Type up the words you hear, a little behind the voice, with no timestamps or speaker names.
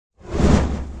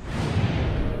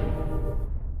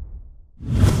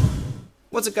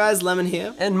What's up guys, Lemon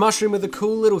here. And Mushroom with a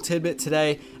cool little tidbit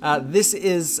today. This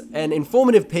is an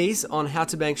informative piece on how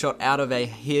to bank shot out of a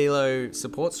Helo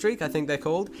support streak, I think they're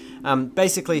called.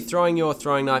 Basically throwing your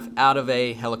throwing knife out of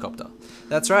a helicopter.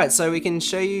 That's right, so we can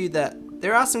show you that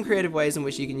there are some creative ways in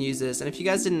which you can use this, and if you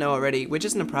guys didn't know already, we're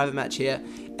just in a private match here,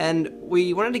 and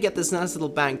we wanted to get this nice little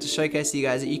bank to showcase to you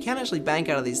guys that you can actually bank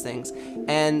out of these things,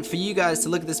 and for you guys to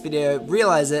look at this video,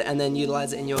 realize it, and then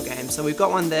utilize it in your game. So we've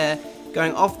got one there,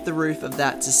 going off the roof of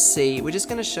that to see. We're just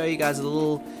going to show you guys a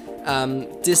little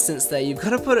distance there. You've got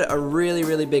to put it a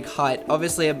really big height,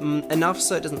 obviously enough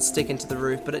so it doesn't stick into the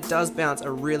roof, but it does bounce a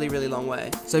really long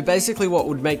way. So basically what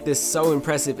would make this so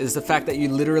impressive is the fact that you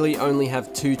literally only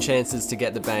have 2 chances to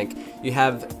get the bank. You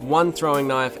have one throwing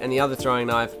knife and the other throwing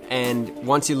knife, and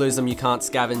once you lose them you can't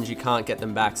scavenge, you can't get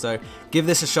them back. So give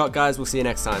this a shot guys, we'll see you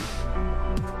next time.